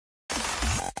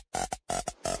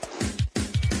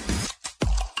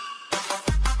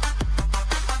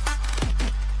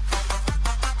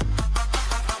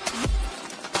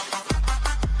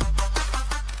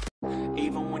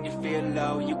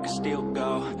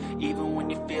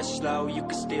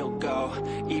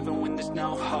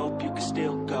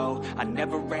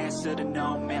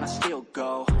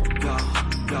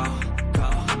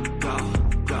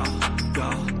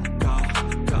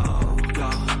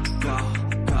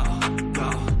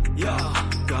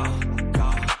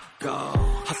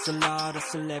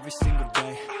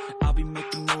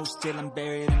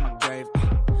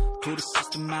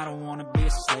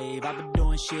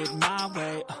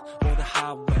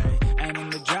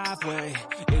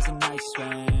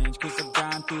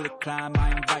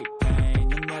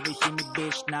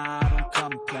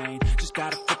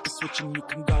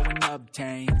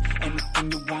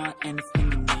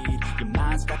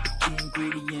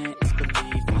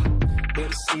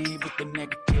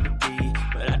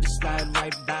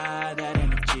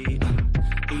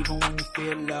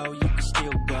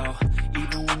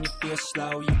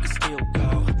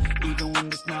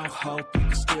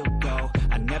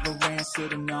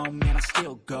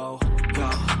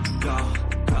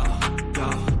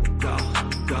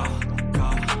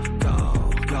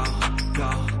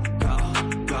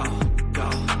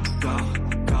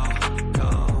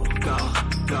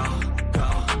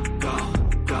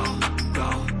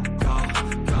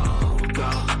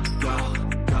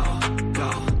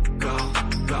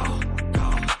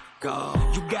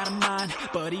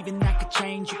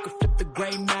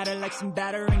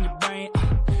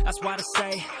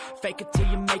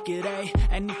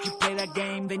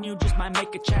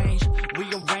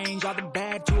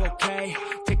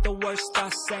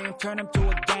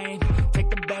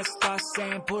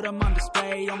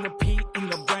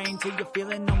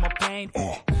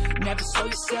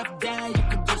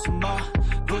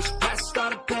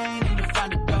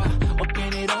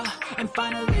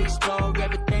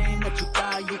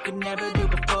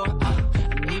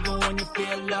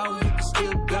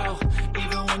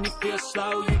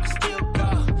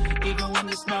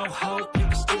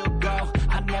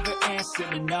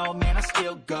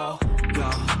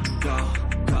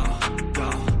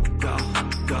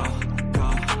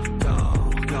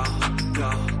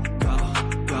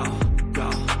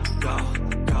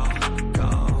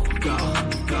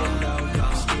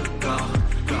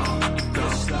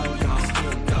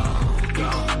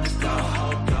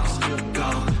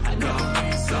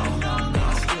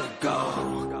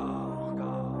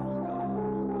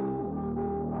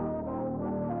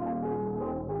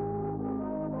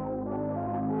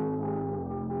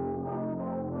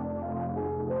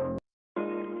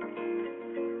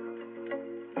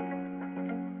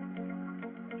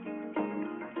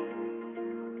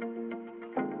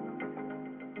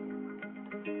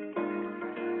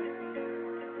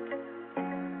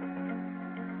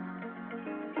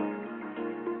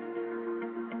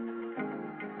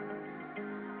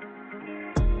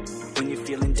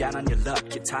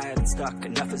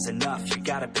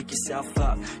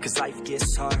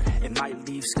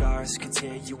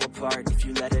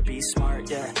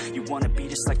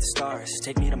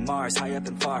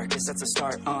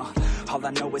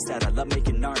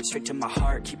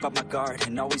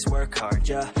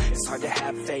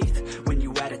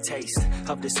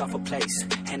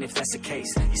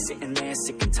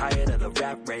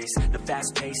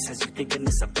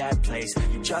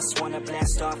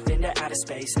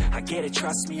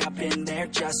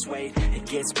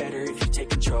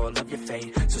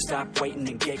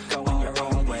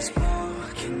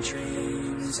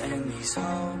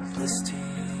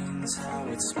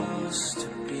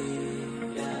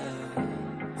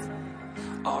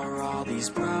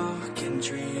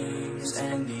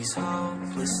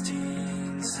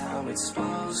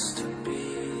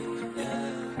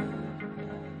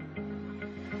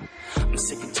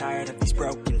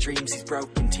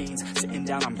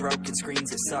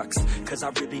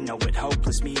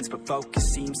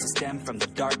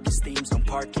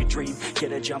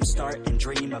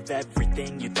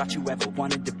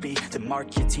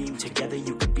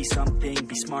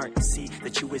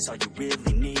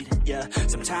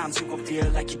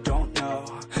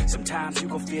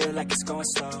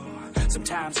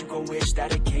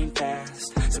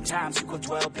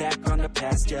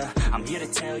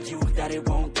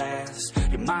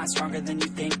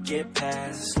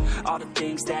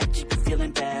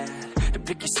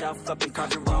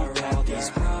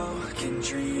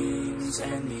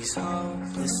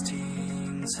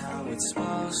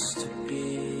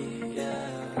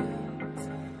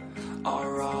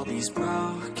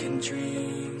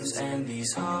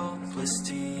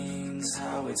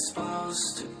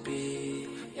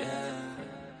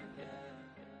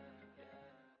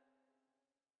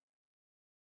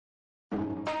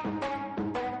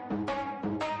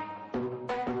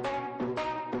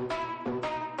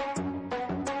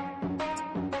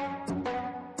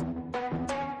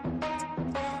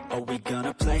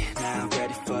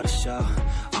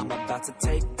about to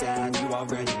take down, you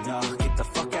already know. Get the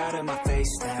fuck out of my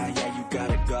face now, yeah, you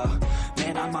gotta go.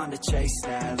 Man, I'm on the chase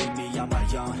now, leave me on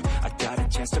my own. I got a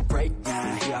chance to break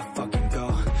now, here I fucking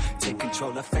go. Take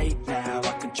control of fate now,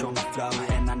 I control my flow.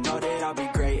 And I know that I'll be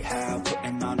great, how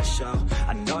putting on a show.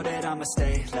 I know that I'ma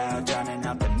stay loud, drowning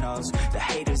out the noise. The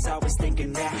haters always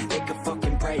thinking that they could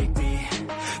fucking break me.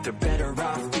 They're better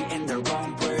off eating their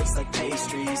own words like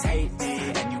pastries. Hate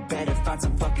me, and you better find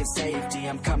some fucking safety.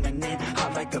 I'm coming in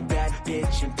hot like a bad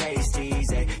bitch in pasties.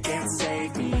 They can't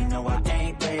save me, no I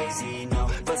ain't lazy, no.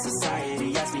 But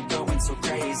society has me going so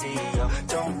crazy, yo.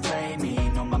 Don't blame me,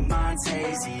 no my mind's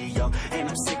hazy, yo. And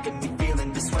I'm sick of me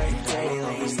feeling this way daily. I'll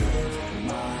always live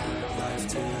my life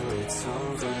till it's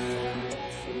over,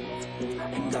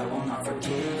 and I will not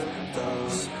forgive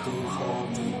those who hold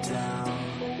me down.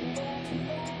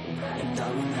 And I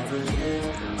will never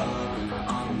give up,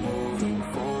 I'm moving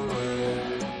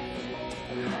forward.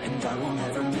 And I will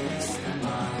never miss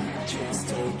my chance,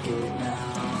 take it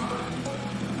now.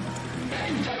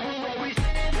 And I will always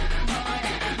live my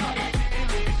life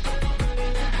till it's over,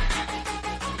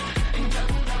 and I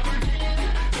will never give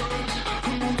those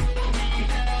who hold me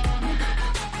down.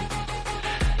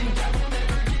 And I will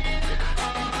never give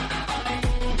up, I'm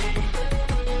moving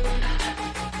forward.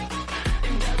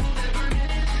 And I will never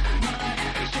miss my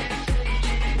chance, take it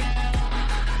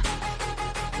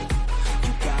now.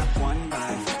 You got one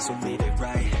life, so live it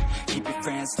right. Keep your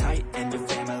friends tight and your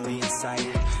family in sight.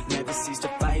 Never cease to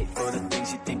fight for the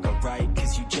things you think are right,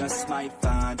 cause you just might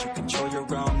find you control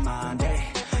your own mind, eh?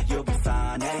 You'll be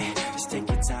fine, eh? Just take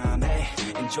your time, eh?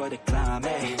 Enjoy the climb,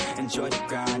 eh? Enjoy the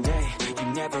grind, eh?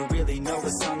 You never really know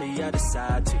what's on the other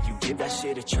side till you give that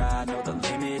shit a try. Know the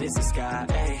limit is the sky,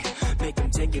 eh? Make them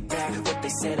take it back, what they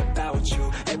said about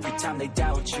you. Every time they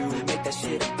doubt you, make that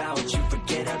shit about you.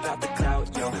 Forget about the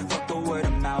clout, yo. Fuck the word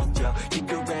of mouth, yo.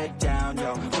 Keep your head down,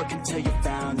 yo. Work until you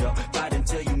found, yo. Fight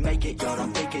until you make it, yo.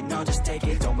 Don't think it, no, just take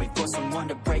it. Don't wait for someone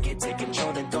to break it. Take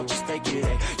control, then don't just fake it,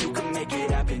 eh? You can make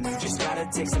it happen, you just gotta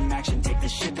take some action. Take the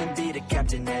ship and be the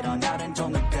captain. Head on out and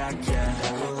don't look back, yeah.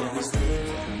 I will always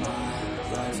live my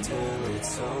life till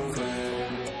it's over,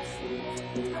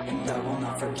 and I will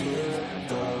not forgive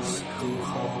those who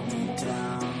hold me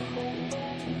down.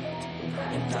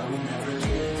 And I will never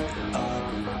give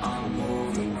up, I'm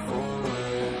moving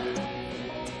forward.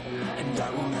 And I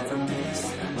will never miss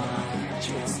my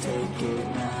chance, take it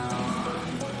now.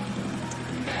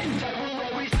 And I will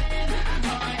always live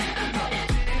my life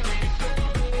till it's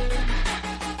over,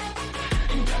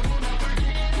 and I will not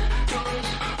forgive those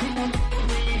who hold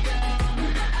me down.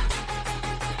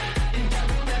 And I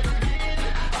will never give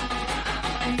up,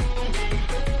 I'm moving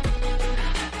forward.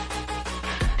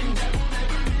 And I will never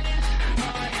miss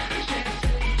my chance,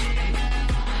 take it now.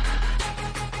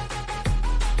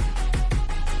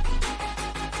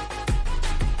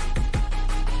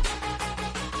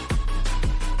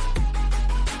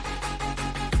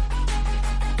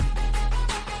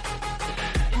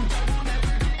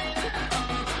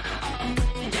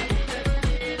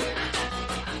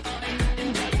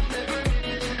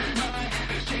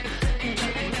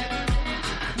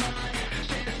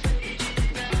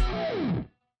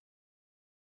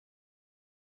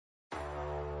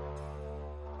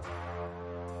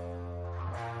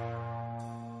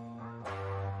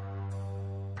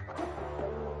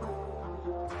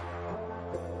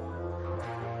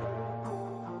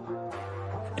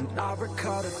 And I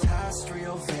recall the past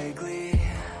real vaguely.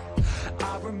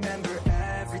 I remember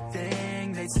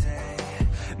everything they'd say.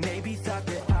 Maybe thought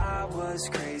that I was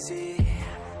crazy,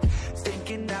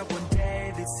 thinking that one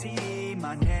day they'd see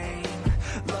my name.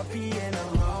 Love being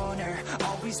a loner,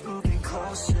 always moving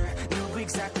closer. Knew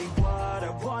exactly what I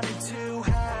wanted to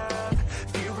have.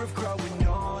 Fear of growing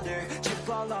older, chip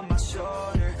all on my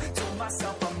shoulder. Told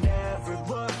myself I'm never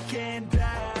looking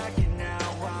back. And now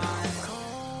I'm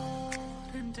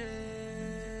cold and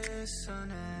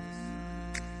dissonant.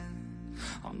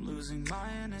 I'm losing my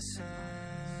innocence,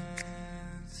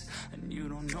 and you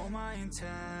don't know my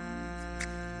intent.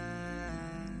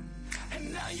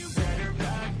 And now you better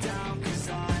back down, cause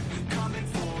I'm coming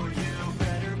for you.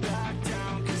 Better back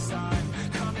down, cause I'm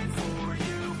coming for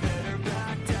you. Better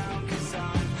back down, cause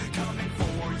I'm coming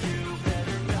for you.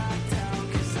 Better back down,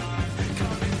 cause I'm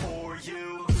coming for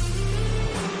you. Better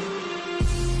back down, cause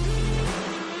I'm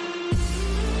coming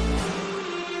for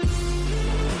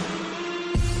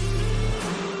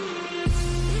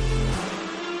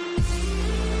you.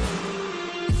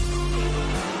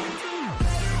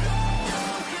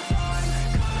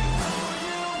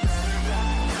 Better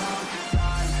back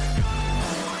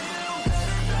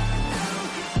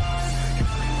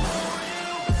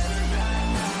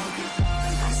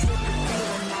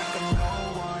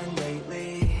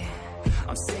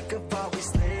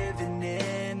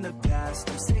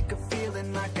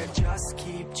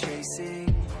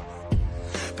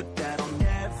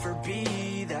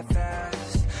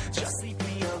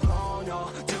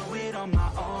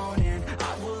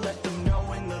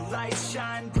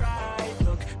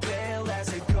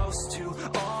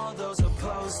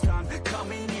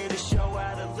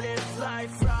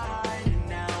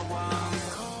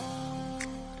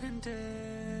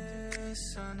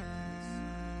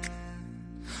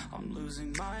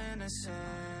innocence,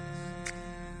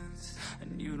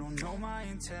 and you don't know my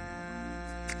intent.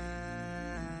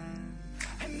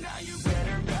 And now you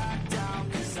better back down,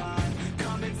 'cause I'm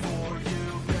coming for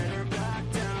you. Better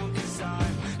back down, 'cause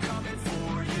I'm coming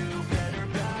for you. Better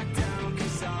back down,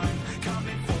 'cause I'm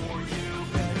coming for you.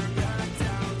 Better back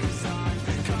down, 'cause I'm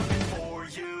coming for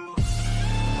you.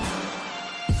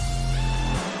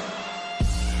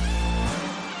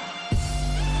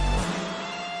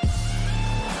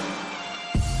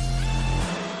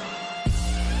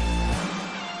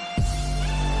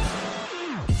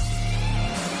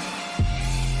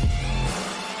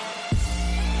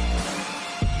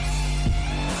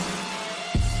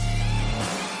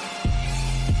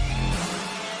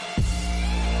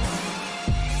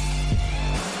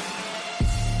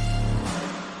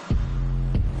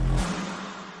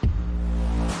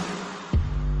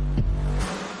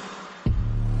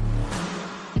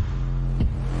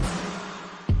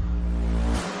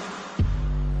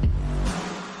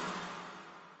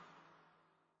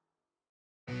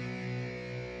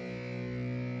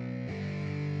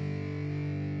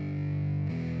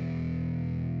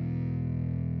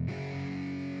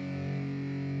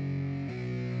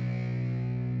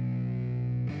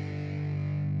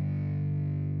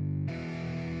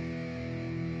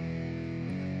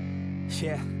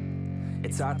 Yeah,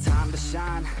 it's our time to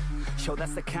shine. Show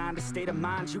that's the kind of state of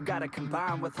mind you gotta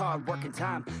combine with hard work and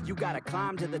time. You gotta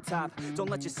climb to the top. Don't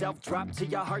let yourself drop till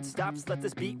your heart stops. Let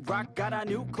this beat rock. Got a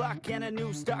new clock and a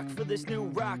new stock for this new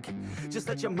rock. Just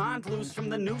let your mind loose from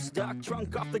the new stock.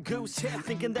 Drunk off the goose,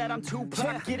 thinking that I'm too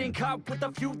pop. Getting caught with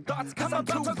a few thoughts, 'cause I'm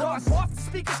too lost. Off the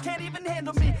speakers can't even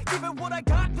handle me. Giving what I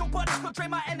got, nobody's gonna drain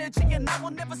my energy. And I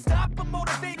will never stop, I'm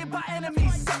motivated by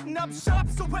enemies. Setting up shop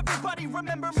so everybody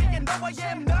remember me. And no, I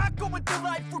am not going through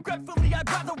life regretfully. I'd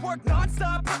rather work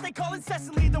non-stop, what they call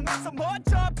incessantly, than work some odd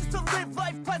job just to live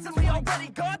life pleasantly. Already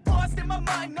got lost in my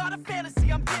mind, not a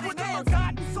fantasy, I'm getting an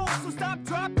forgotten soul. So stop,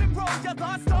 drop, and roll. You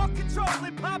lost all control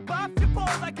and pop off your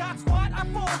ball. I got squat, I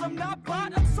fall, I'm not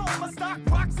bought, I'm sold. My stock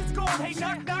rocks, it's gold. Hey,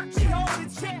 knock, knock, she hold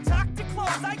it, shit, talk to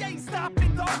close. I ain't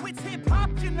stopping though, it's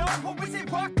hip-hop, you know. Or is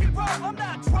it rock and roll? I'm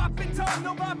not dropping down,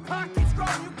 no, my pocket's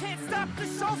grown. You can't stop the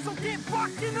show, so get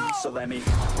rockin' on. So let me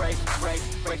break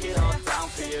it all down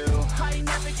for you. I ain't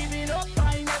never giving up,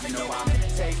 I ain't never giving up.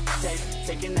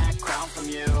 Taking that crown from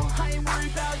you. I ain't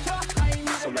worried about you, I ain't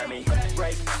never. So let me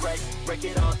break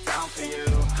it all down for you.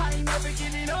 I ain't never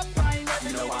giving up, I ain't never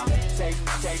giving up. I'm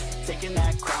taking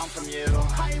that crown from you.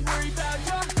 I ain't worried about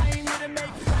you, I ain't here to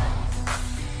make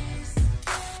friends.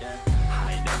 Yeah.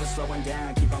 I ain't never slowing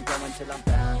down, keep on going till I'm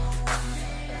down.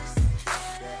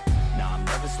 No, I'm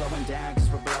never slowing down, 'cause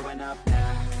we're blowing up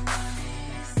now.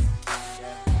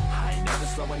 I ain't never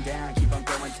slowing down, keep on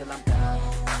going till I'm down.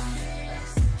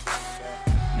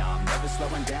 No, I'm never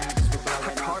slowing down, 'cause we're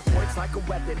blowing up. Hard words like a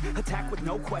weapon, attack with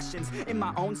no questions. In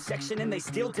my own section and they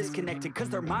still disconnected, 'cause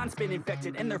their mind's been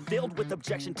infected and they're filled with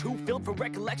objection. Too filled for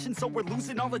recollection, so we're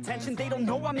losing all attention. They don't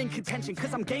know I'm in contention,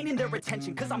 'cause I'm gaining their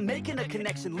attention. 'Cause I'm making a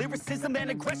connection, lyricism and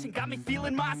aggression got me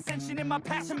feeling my ascension. In my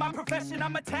passion, my profession,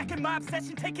 I'm attacking my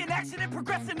obsession. Taking action and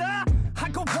progressing, I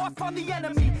go off on the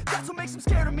enemy, that's what makes them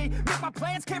scared of me. Make my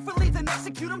plans carefully, then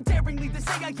execute them daringly. They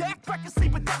say I act recklessly,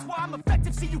 but that's why I'm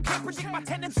effective. See, you can't predict my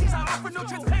tendencies, I offer no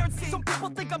transparency. Some people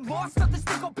think I'm lost, others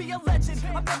think I'll be a legend.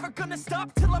 I'm never gonna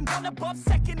stop till I'm one above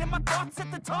second. And my thoughts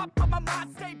at the top, but my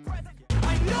mind stay present.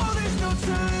 I know there's no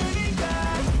turning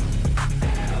back.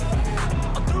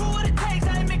 I'll do what it takes,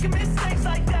 I ain't making mistakes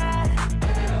like that.